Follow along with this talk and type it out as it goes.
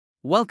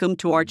Welcome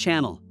to our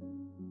channel.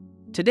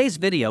 Today's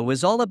video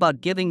is all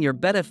about giving your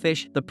betta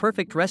fish the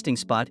perfect resting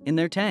spot in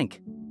their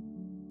tank.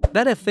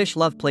 Betta fish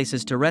love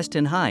places to rest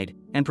and hide,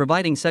 and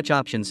providing such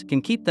options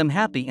can keep them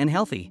happy and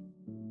healthy.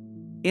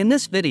 In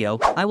this video,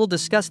 I will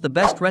discuss the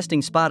best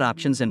resting spot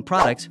options and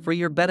products for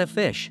your betta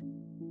fish.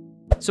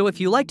 So if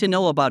you like to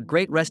know about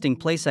great resting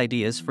place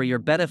ideas for your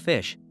betta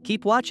fish,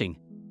 keep watching.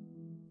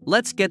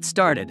 Let's get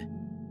started.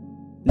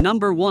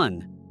 Number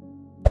 1.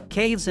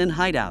 Caves and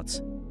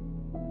hideouts.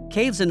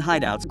 Caves and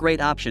hideouts,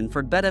 great option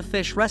for betta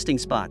fish resting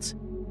spots.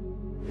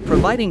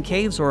 Providing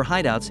caves or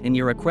hideouts in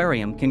your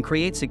aquarium can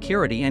create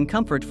security and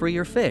comfort for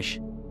your fish.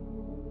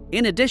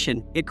 In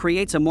addition, it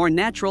creates a more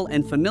natural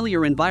and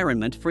familiar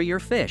environment for your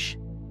fish.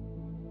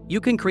 You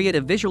can create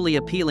a visually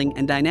appealing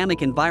and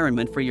dynamic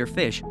environment for your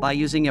fish by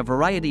using a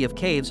variety of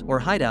caves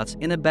or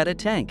hideouts in a betta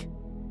tank.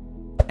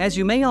 As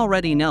you may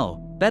already know,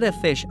 betta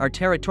fish are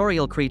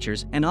territorial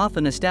creatures and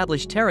often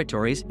establish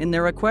territories in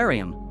their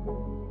aquarium.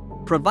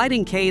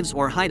 Providing caves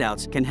or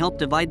hideouts can help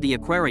divide the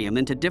aquarium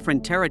into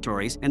different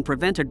territories and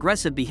prevent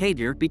aggressive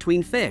behavior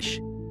between fish.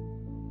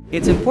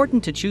 It's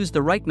important to choose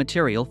the right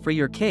material for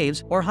your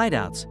caves or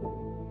hideouts.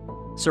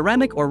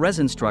 Ceramic or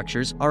resin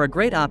structures are a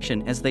great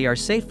option as they are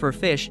safe for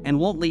fish and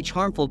won't leach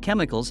harmful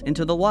chemicals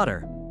into the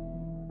water.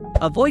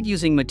 Avoid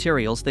using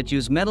materials that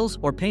use metals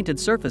or painted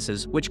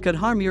surfaces which could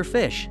harm your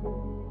fish.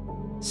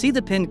 See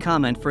the pinned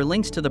comment for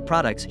links to the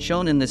products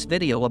shown in this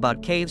video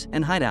about caves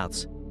and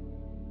hideouts.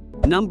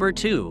 Number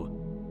 2.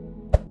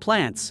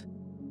 Plants.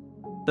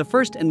 The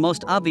first and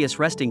most obvious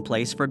resting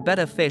place for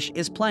betta fish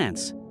is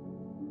plants.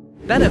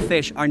 Betta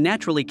fish are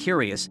naturally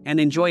curious and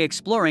enjoy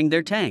exploring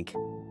their tank.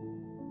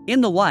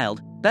 In the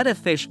wild, betta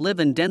fish live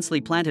in densely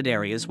planted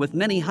areas with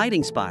many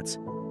hiding spots.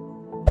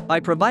 By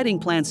providing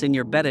plants in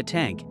your betta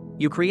tank,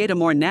 you create a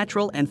more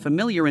natural and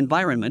familiar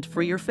environment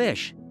for your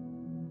fish.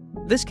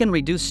 This can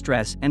reduce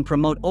stress and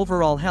promote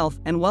overall health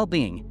and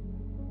well-being.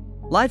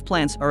 Live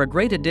plants are a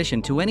great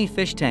addition to any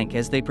fish tank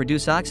as they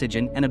produce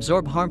oxygen and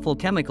absorb harmful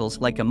chemicals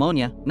like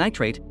ammonia,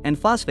 nitrate, and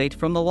phosphate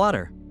from the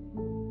water.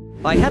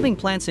 By having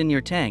plants in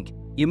your tank,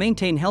 you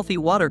maintain healthy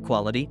water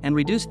quality and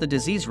reduce the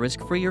disease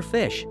risk for your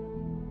fish.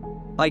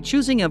 By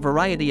choosing a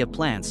variety of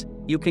plants,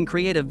 you can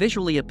create a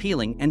visually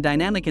appealing and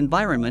dynamic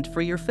environment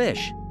for your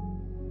fish.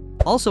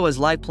 Also, as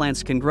live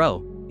plants can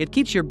grow, it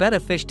keeps your betta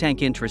fish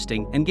tank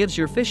interesting and gives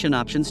your fish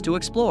options to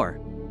explore.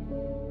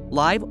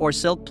 Live or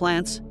silk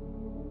plants?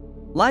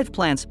 Live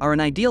plants are an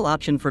ideal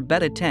option for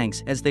betta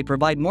tanks as they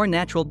provide more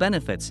natural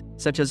benefits,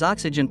 such as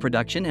oxygen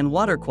production and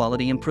water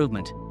quality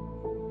improvement.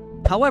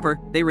 However,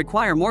 they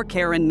require more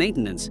care and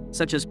maintenance,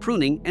 such as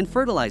pruning and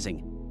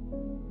fertilizing.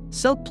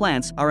 Silk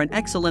plants are an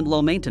excellent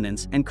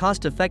low-maintenance and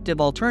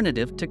cost-effective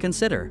alternative to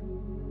consider.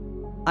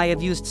 I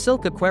have used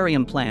silk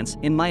aquarium plants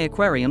in my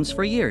aquariums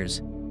for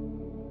years.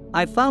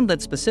 I've found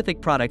that specific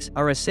products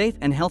are a safe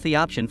and healthy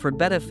option for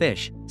betta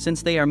fish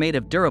since they are made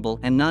of durable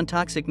and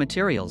non-toxic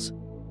materials.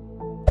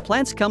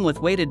 Plants come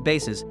with weighted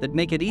bases that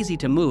make it easy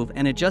to move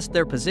and adjust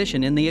their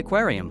position in the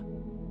aquarium.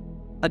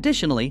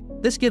 Additionally,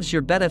 this gives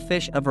your betta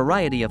fish a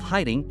variety of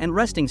hiding and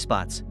resting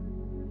spots.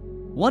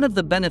 One of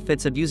the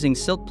benefits of using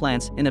silk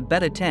plants in a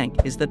betta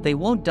tank is that they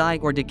won't die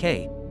or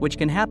decay, which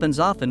can happen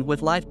often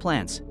with live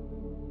plants.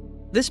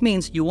 This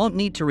means you won't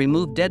need to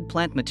remove dead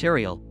plant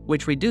material,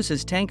 which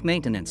reduces tank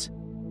maintenance.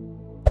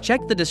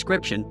 Check the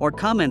description or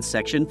comments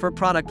section for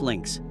product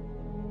links.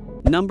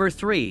 Number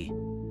 3.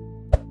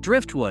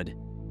 Driftwood.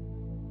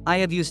 I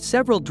have used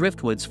several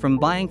driftwoods from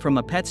buying from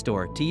a pet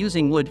store to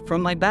using wood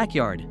from my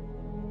backyard.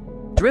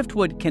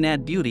 Driftwood can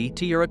add beauty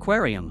to your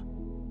aquarium.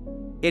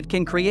 It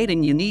can create a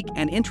unique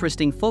and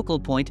interesting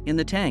focal point in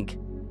the tank.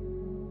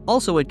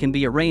 Also, it can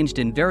be arranged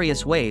in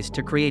various ways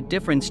to create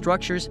different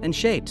structures and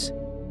shapes.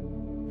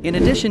 In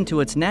addition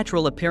to its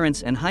natural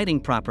appearance and hiding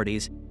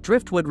properties,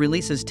 driftwood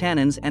releases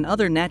tannins and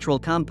other natural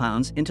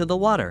compounds into the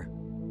water.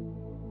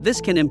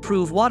 This can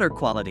improve water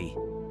quality.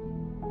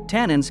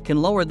 Tannins can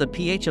lower the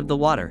pH of the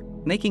water,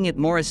 making it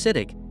more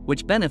acidic,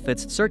 which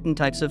benefits certain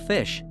types of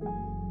fish.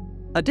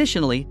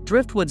 Additionally,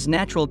 driftwood's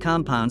natural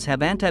compounds have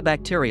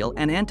antibacterial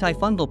and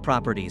antifungal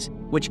properties,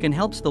 which can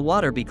help the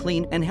water be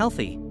clean and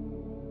healthy.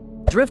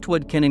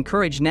 Driftwood can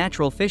encourage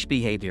natural fish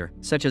behavior,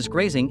 such as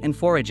grazing and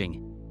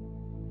foraging.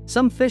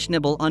 Some fish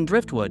nibble on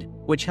driftwood,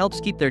 which helps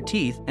keep their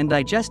teeth and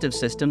digestive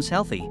systems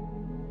healthy.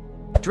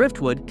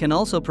 Driftwood can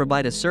also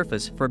provide a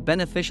surface for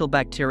beneficial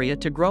bacteria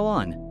to grow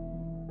on.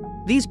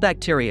 These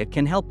bacteria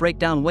can help break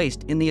down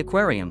waste in the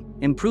aquarium,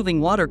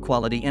 improving water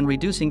quality and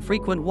reducing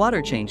frequent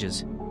water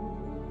changes.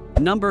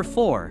 Number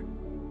 4.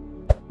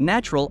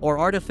 Natural or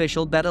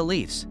artificial betta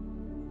leaves.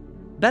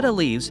 Betta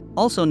leaves,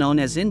 also known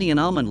as Indian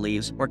almond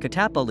leaves or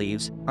catappa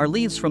leaves, are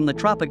leaves from the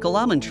tropical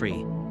almond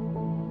tree.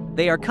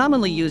 They are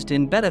commonly used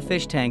in betta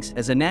fish tanks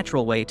as a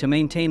natural way to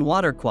maintain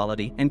water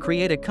quality and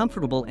create a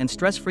comfortable and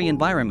stress-free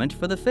environment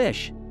for the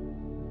fish.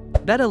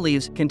 Betta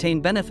leaves contain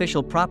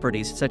beneficial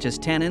properties such as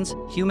tannins,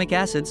 humic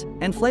acids,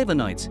 and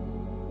flavonoids.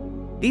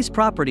 These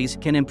properties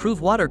can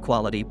improve water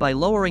quality by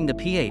lowering the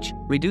pH,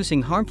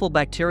 reducing harmful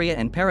bacteria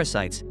and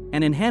parasites,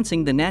 and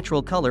enhancing the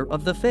natural color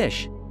of the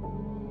fish.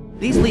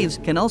 These leaves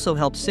can also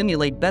help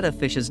simulate betta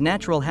fish's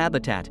natural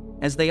habitat,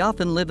 as they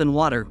often live in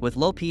water with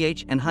low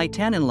pH and high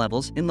tannin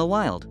levels in the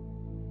wild.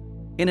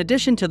 In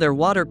addition to their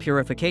water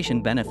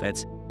purification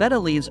benefits, betta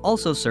leaves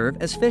also serve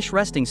as fish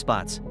resting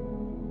spots.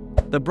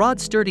 The broad,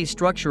 sturdy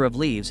structure of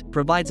leaves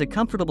provides a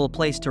comfortable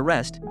place to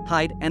rest,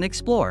 hide, and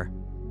explore.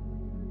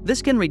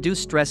 This can reduce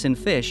stress in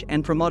fish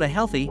and promote a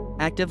healthy,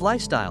 active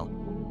lifestyle.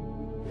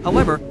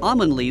 However,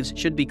 almond leaves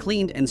should be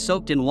cleaned and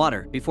soaked in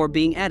water before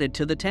being added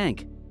to the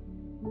tank.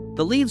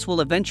 The leaves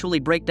will eventually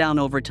break down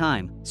over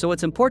time, so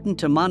it's important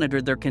to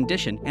monitor their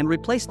condition and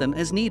replace them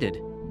as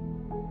needed.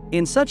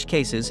 In such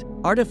cases,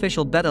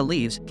 artificial betta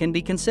leaves can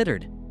be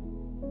considered.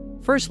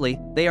 Firstly,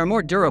 they are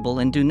more durable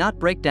and do not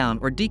break down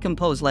or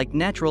decompose like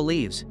natural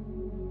leaves.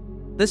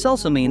 This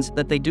also means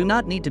that they do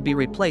not need to be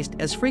replaced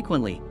as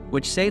frequently,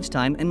 which saves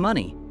time and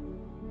money.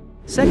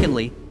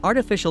 Secondly,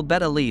 artificial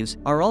betta leaves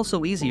are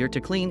also easier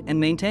to clean and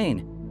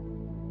maintain.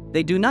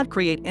 They do not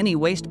create any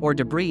waste or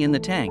debris in the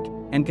tank,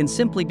 and can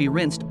simply be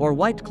rinsed or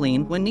wiped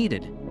clean when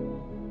needed.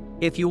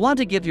 If you want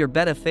to give your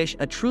betta fish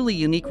a truly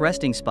unique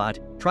resting spot,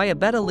 try a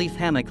betta leaf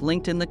hammock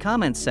linked in the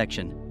comments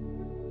section.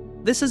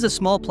 This is a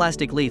small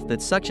plastic leaf that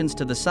suctions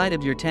to the side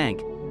of your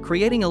tank,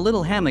 creating a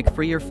little hammock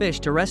for your fish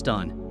to rest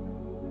on.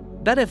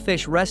 Betta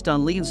fish rest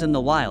on leaves in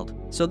the wild,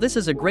 so this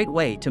is a great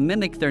way to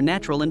mimic their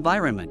natural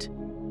environment.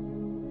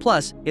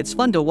 Plus, it's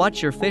fun to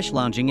watch your fish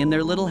lounging in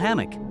their little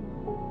hammock.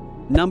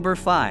 Number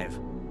 5.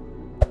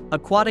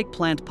 Aquatic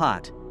plant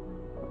pot.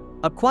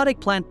 Aquatic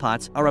plant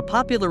pots are a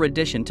popular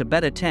addition to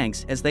betta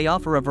tanks as they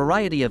offer a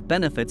variety of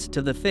benefits to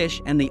the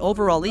fish and the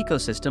overall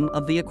ecosystem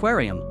of the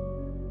aquarium.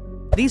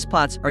 These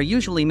pots are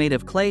usually made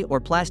of clay or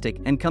plastic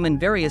and come in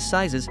various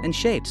sizes and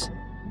shapes.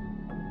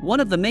 One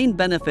of the main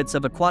benefits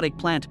of aquatic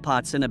plant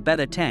pots in a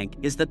betta tank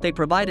is that they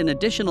provide an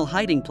additional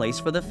hiding place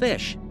for the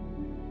fish.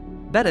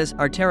 Bettas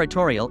are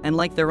territorial and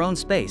like their own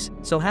space,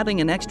 so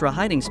having an extra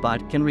hiding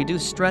spot can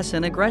reduce stress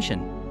and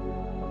aggression.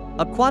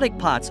 Aquatic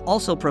pots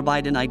also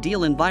provide an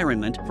ideal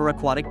environment for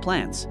aquatic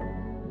plants.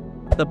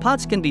 The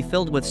pots can be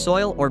filled with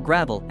soil or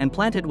gravel and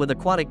planted with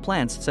aquatic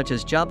plants such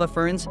as java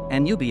ferns,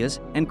 anubias,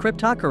 and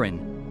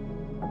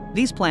cryptocorin.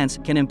 These plants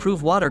can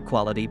improve water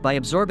quality by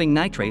absorbing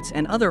nitrates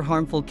and other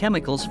harmful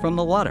chemicals from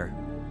the water.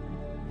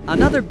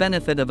 Another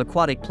benefit of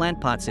aquatic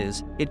plant pots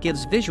is, it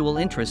gives visual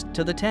interest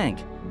to the tank.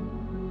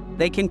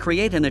 They can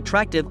create an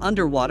attractive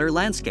underwater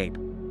landscape.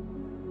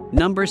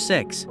 Number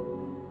 6.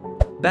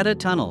 Betta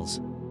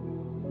tunnels.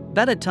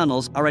 Betta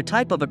tunnels are a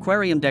type of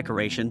aquarium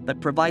decoration that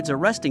provides a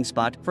resting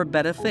spot for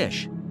betta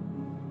fish.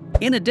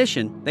 In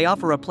addition, they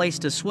offer a place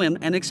to swim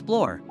and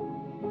explore.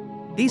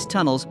 These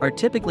tunnels are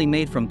typically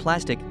made from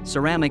plastic,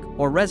 ceramic,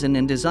 or resin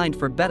and designed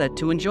for betta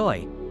to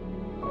enjoy.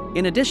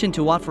 In addition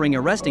to offering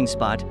a resting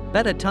spot,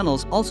 betta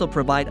tunnels also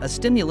provide a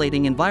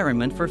stimulating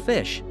environment for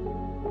fish.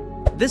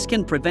 This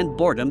can prevent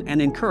boredom and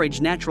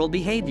encourage natural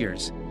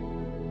behaviors.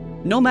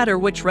 No matter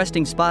which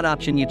resting spot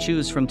option you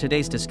choose from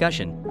today's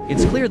discussion,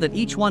 it's clear that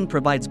each one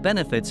provides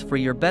benefits for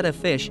your betta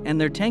fish and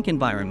their tank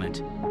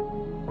environment.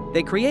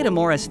 They create a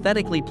more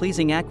aesthetically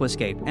pleasing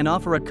aquascape and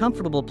offer a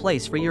comfortable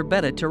place for your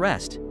betta to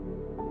rest.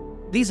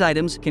 These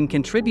items can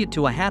contribute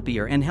to a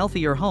happier and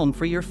healthier home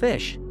for your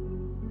fish.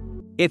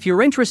 If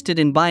you're interested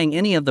in buying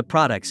any of the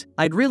products,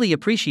 I'd really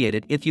appreciate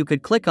it if you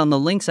could click on the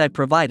links I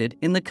provided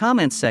in the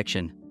comments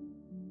section.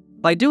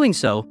 By doing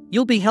so,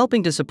 you'll be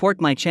helping to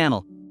support my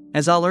channel,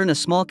 as I'll earn a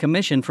small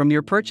commission from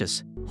your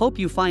purchase. Hope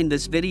you find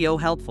this video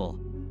helpful.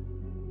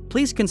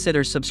 Please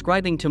consider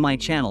subscribing to my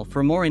channel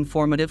for more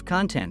informative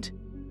content.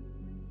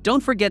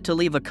 Don't forget to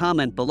leave a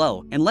comment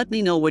below and let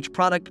me know which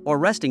product or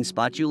resting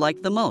spot you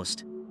like the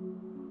most.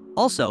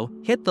 Also,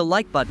 hit the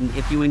like button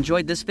if you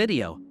enjoyed this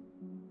video.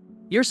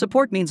 Your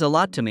support means a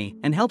lot to me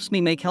and helps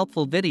me make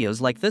helpful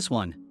videos like this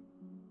one.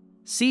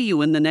 See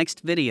you in the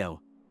next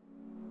video.